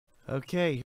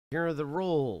Okay, here are the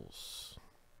rules.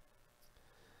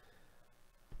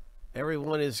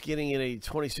 Everyone is getting in a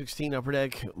 2016 Upper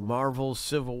Deck Marvel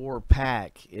Civil War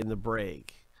pack in the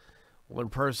break. One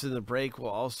person in the break will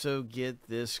also get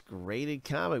this graded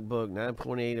comic book,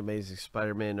 9.8 Amazing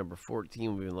Spider-Man number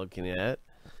 14 we've been looking at.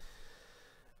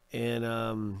 And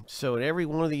so in every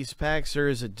one of these packs there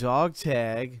is a dog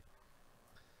tag.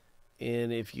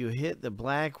 And if you hit the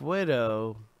Black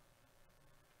Widow,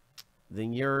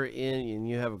 then you're in and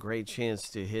you have a great chance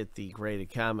to hit the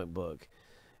graded comic book.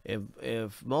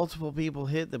 If multiple people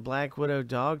hit the Black Widow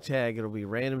dog tag, it'll be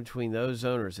random between those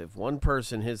owners. If one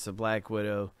person hits the Black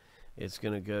Widow, it's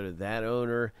going to go to that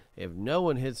owner. If no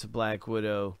one hits the Black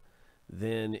Widow,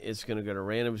 then it's going to go to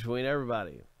random between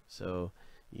everybody. So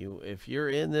if you're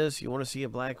in this, you want to see a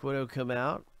Black Widow come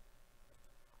out,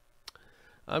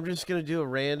 I'm just going to do a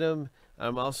random.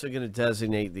 I'm also going to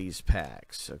designate these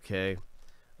packs, okay?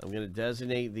 I'm going to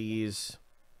designate these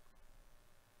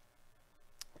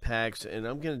packs, and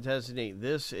I'm going to designate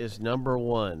this as number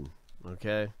 1,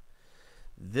 okay?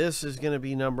 This is going to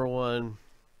be number 1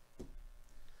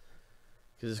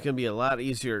 because it's going to be a lot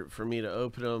easier for me to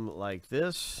open them like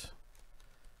this.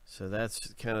 So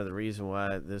that's kind of the reason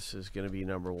why this is going to be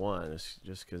number 1. It's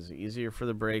just because it's easier for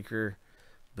the breaker.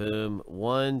 Boom.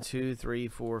 1, 2, 3,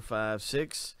 4, 5,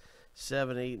 6,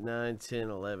 7, 8, 9, 10,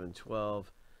 11,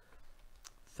 12,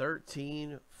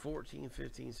 13, 14,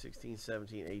 15, 16,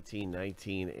 17, 18,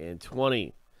 19, and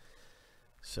 20.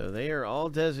 So they are all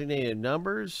designated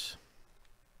numbers.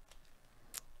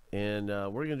 And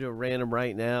we're going to do a random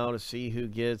right now to see who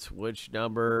gets which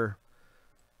number.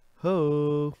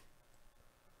 Ho!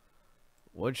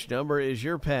 Which number is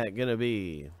your pack going to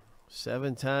be?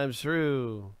 7 times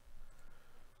through.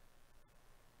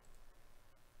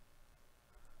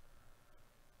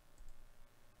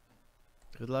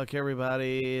 Good luck,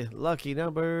 everybody. Lucky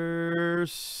number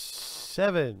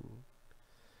 7.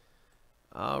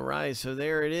 All right, so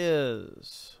there it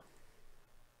is.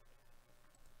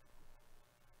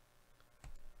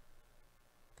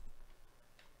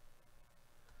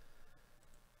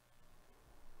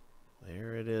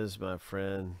 There it is, my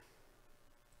friend.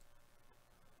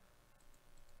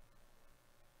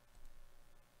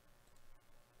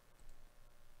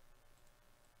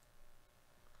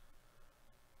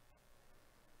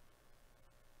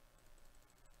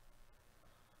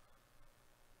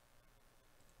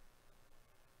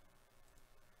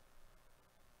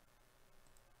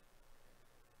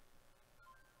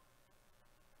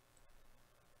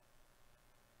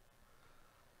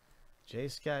 J.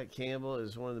 Scott Campbell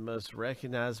is one of the most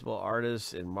recognizable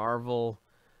artists in Marvel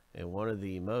and one of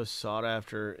the most sought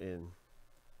after and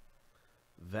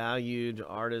valued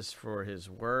artists for his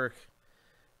work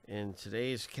in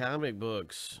today's comic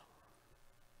books.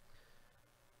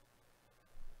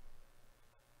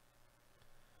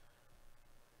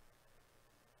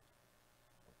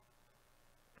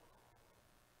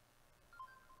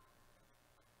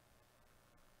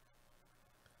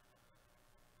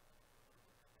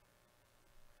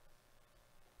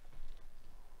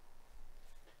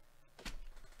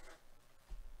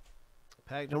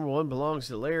 Pack number 1 belongs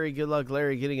to Larry. Good luck,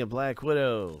 Larry, getting a Black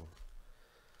Widow.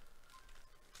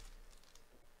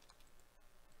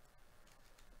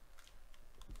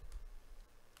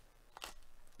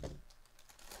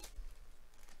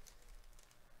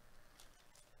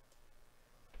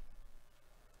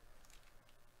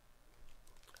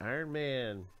 Iron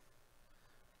Man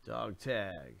dog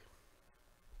tag.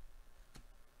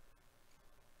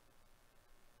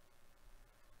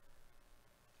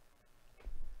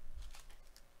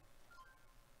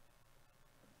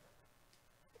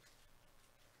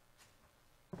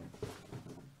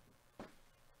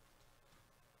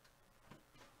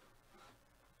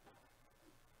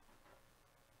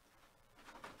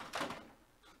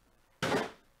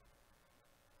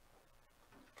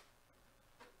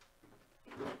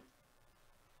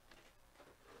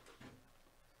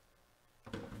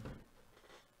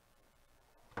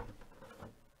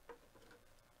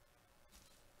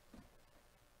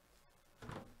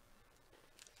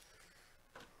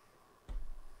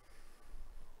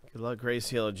 Good luck,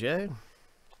 Gracie LJ.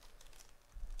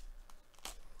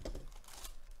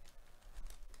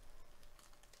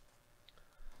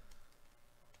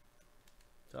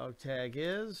 Dog tag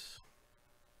is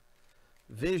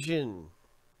Vision.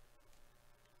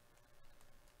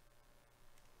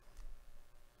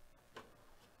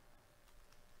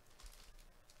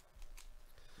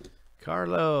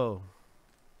 Carlo.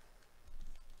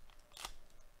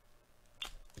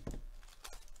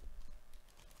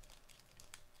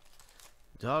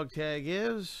 Dog tag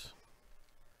is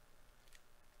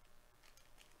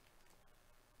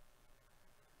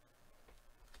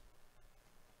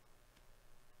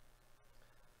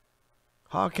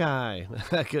Hawkeye.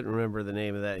 I couldn't remember the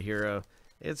name of that hero.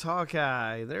 It's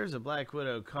Hawkeye. There's a Black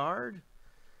Widow card,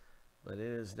 but it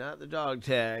is not the dog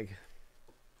tag.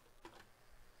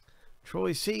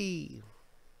 Troy C.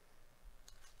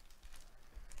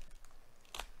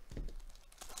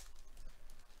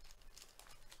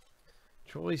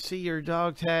 Troy C, your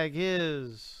dog tag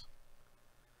is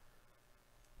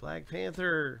Black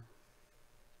Panther.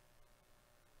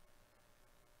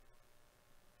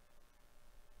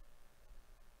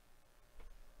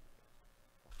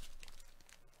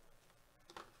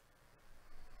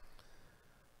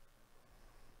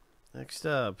 Next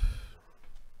up,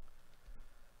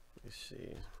 let me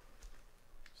see.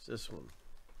 It's this one.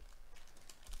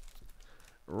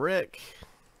 Rick.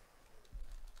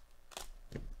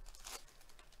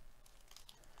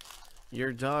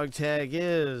 Your dog tag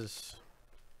is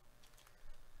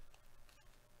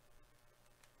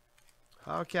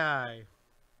Hawkeye.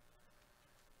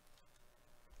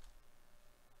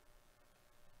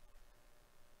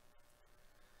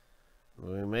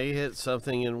 We may hit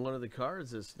something in one of the cards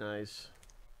that's nice.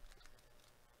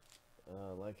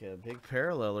 Like a big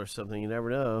parallel or something. You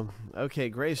never know. Okay,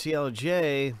 Gracie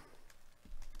LJ.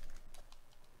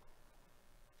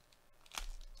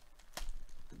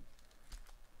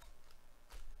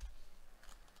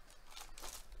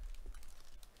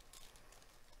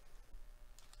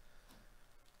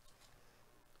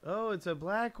 Oh, it's a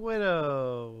Black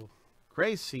Widow.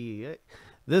 Gracie,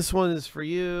 this one is for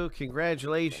you.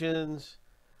 Congratulations.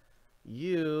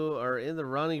 You are in the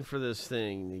running for this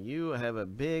thing. You have a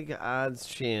big odds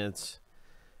chance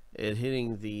at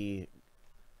hitting the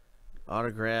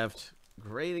autographed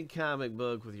graded comic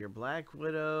book with your Black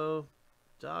Widow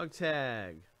dog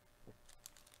tag.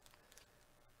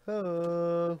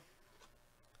 Oh.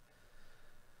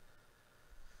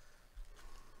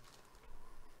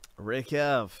 Rick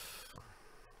F.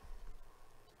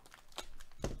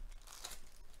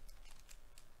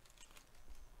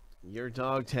 Your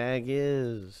dog tag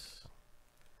is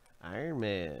Iron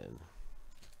Man.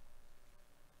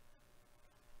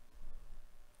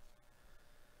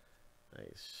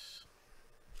 Nice.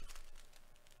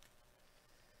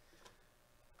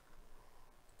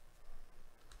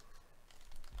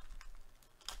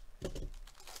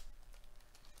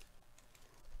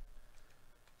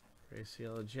 Gracie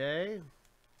LJ.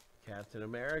 Captain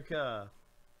America.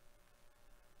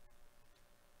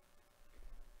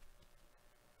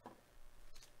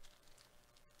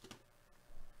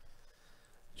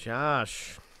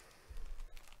 Josh.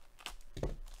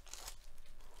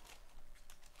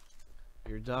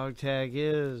 Your dog tag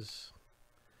is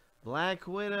Black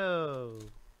Widow.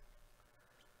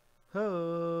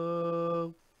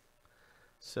 Ho.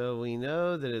 So we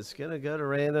know that it's going to go to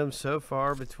random so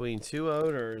far between two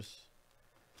owners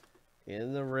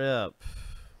in the rip.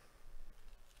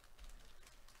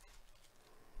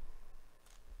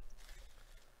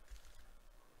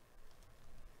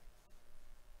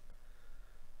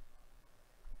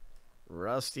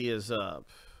 Rusty is up.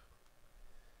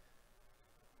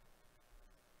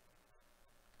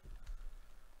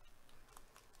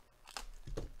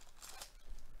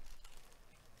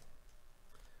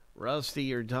 Rusty,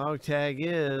 your dog tag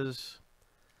is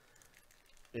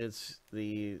it's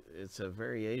a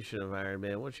variation of Iron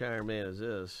Man. Which Iron Man is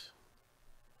this?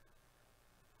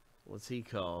 What's he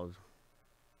called?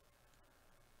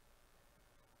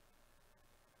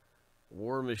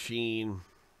 War Machine.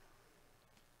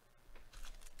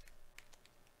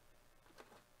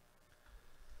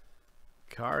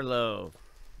 Carlo.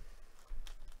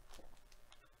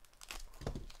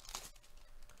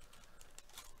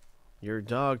 Your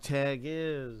dog tag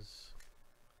is,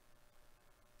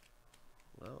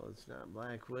 well, it's not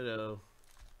Black Widow.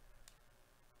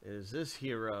 It is this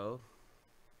hero.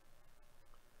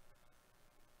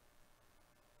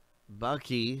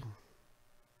 Bucky.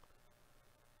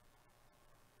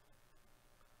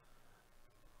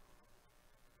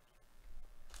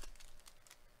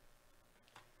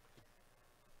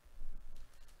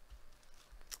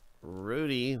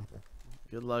 Rudy,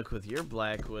 good luck with your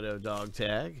Black Widow dog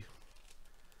tag.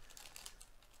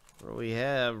 Where we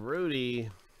have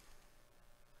Rudy,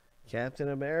 Captain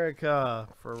America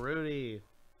for Rudy.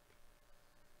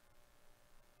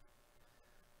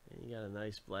 And you got a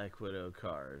nice Black Widow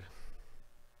card.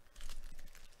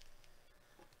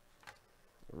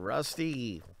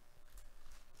 Rusty,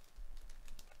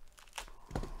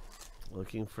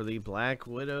 looking for the Black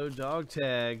Widow dog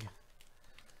tag.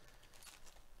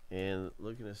 And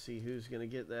looking to see who's going to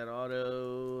get that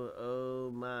auto.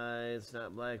 Oh my, it's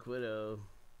not Black Widow.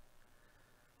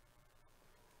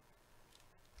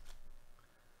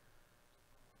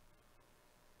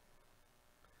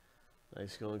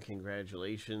 Nice going.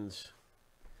 Congratulations.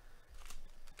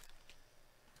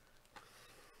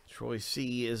 Troy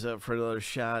C is up for another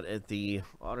shot at the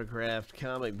autographed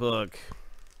comic book.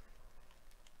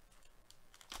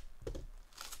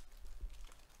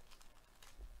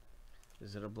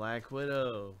 Is it a Black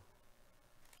Widow?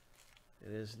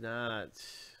 It is not.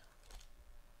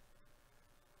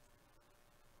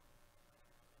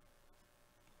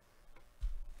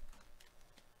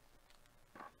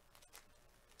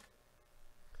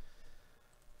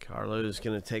 Carlo's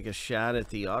going to take a shot at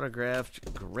the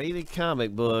autographed graded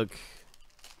comic book.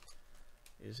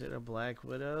 Is it a Black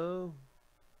Widow?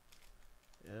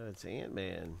 Yeah, it's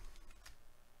Ant-Man.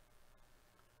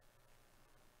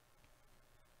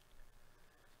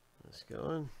 Let's go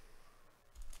on.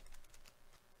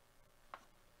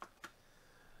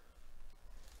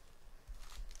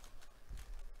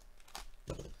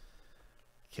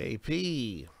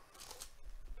 KP.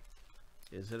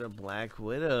 Is it a Black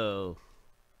Widow?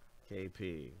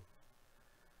 KP.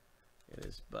 It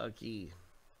is Bucky.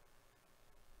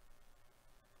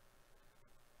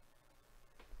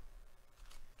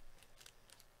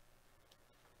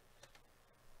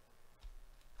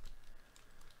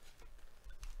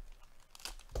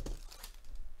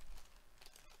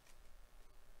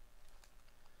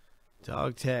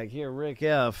 Dog tag here, Rick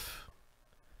F.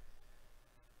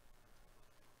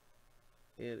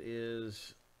 It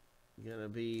is going to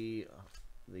be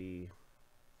the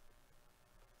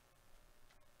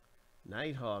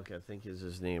Nighthawk, I think is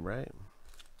his name, right?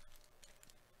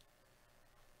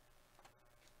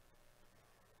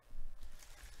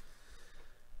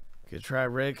 Good try,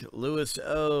 Rick. Lewis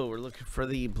O. We're looking for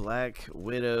the Black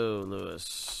Widow,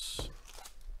 Lewis.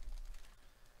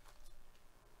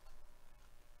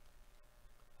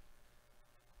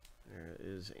 There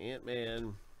is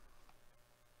Ant-Man.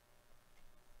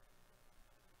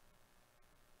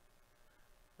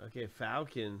 Okay,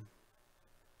 Falcon.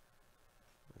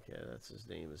 Okay, that's his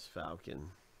name is Falcon.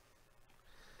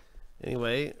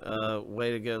 Anyway,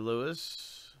 way to go,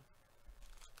 Lewis.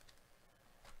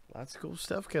 Lots of cool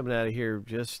stuff coming out of here.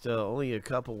 Just only a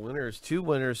couple winners. 2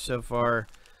 winners so far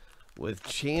with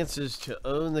chances to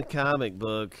own the comic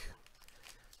book.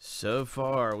 So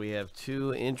far, we have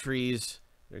 2 entries.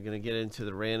 They're going to get into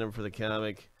the random for the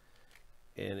comic.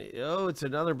 And, it's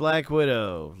another Black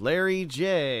Widow. Larry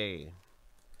J.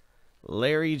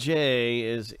 Larry J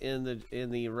is in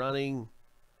the running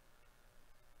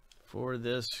for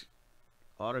this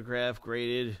autograph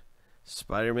graded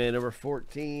Spider-Man number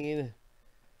 14.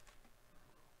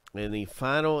 And the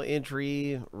final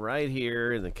entry right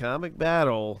here in the comic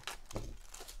battle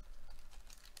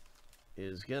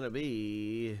is going to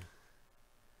be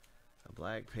a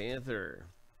Black Panther.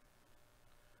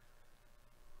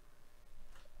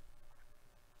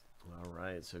 All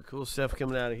right, so cool stuff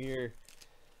coming out of here.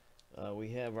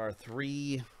 We have our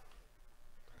 3.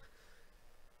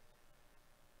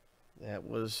 That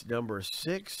was number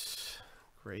 6,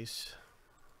 Grace.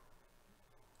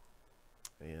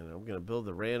 And I'm going to build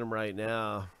the random right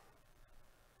now.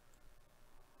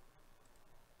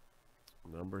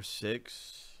 Number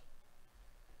 6.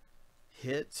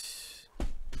 Hit.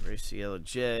 Gracie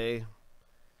LJ.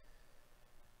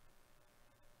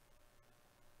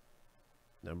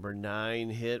 Number 9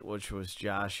 hit, which was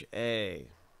Josh A.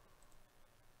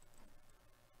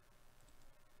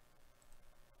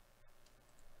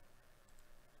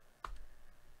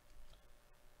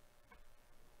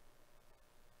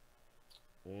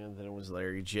 And then it was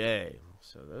Larry J.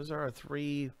 So those are our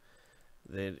 3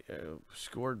 that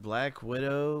scored Black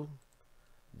Widow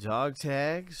dog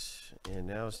tags. And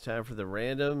now it's time for the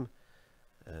random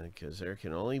because there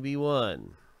can only be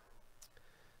 1.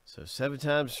 So 7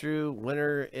 times through,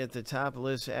 winner at the top of the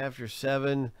list after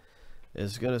 7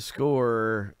 is going to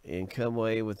score and come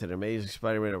away with an Amazing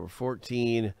Spider-Man number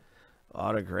 14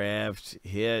 autographed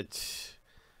hit.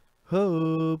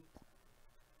 Hope.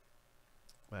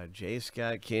 By J.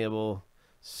 Scott Campbell,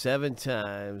 7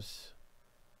 times.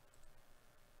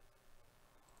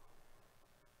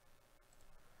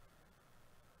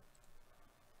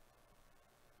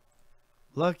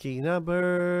 Lucky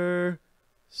number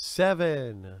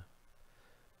 7.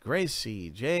 Gracie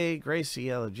J. Gracie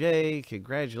LJ.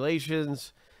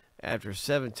 Congratulations. After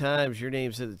 7 times, your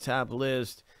name's at the top of the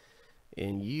list.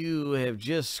 And you have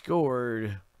just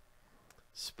scored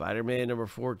Spider-Man number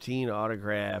 14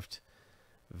 autographed.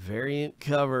 Variant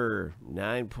cover,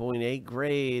 9.8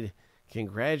 grade.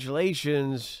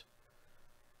 Congratulations.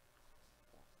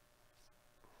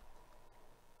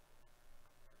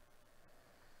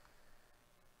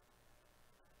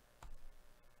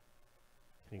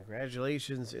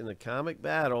 Congratulations in the comic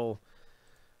battle.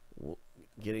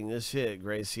 getting this hit,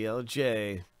 Gracie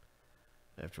LJ,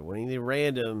 after winning the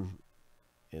random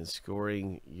and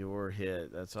scoring your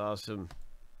hit. That's awesome.